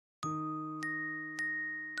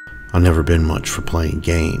I've never been much for playing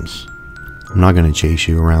games. I'm not going to chase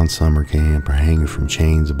you around summer camp or hang you from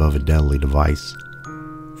chains above a deadly device,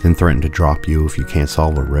 then threaten to drop you if you can't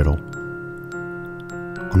solve a riddle.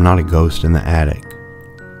 I'm not a ghost in the attic.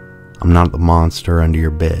 I'm not the monster under your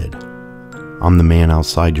bed. I'm the man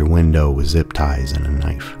outside your window with zip ties and a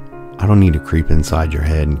knife. I don't need to creep inside your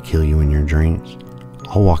head and kill you in your dreams.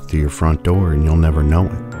 I'll walk through your front door and you'll never know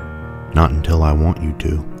it. Not until I want you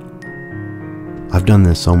to. I've done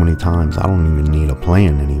this so many times I don't even need a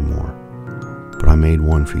plan anymore. But I made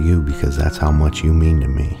one for you because that's how much you mean to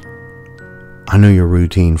me. I know your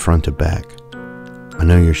routine front to back. I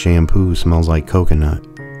know your shampoo smells like coconut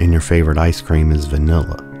and your favorite ice cream is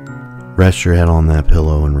vanilla. Rest your head on that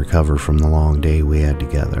pillow and recover from the long day we had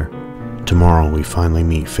together. Tomorrow we finally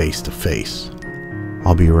meet face to face.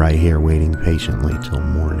 I'll be right here waiting patiently till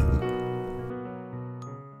morning.